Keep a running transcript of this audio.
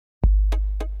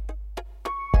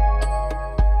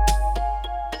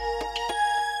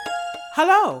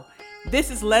Hello,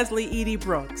 this is Leslie Edie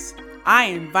Brooks. I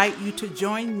invite you to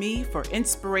join me for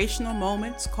inspirational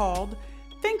moments called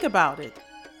Think About It.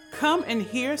 Come and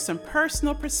hear some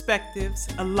personal perspectives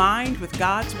aligned with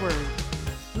God's Word.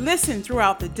 Listen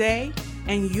throughout the day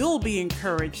and you'll be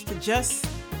encouraged to just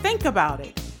think about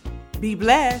it. Be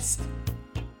blessed.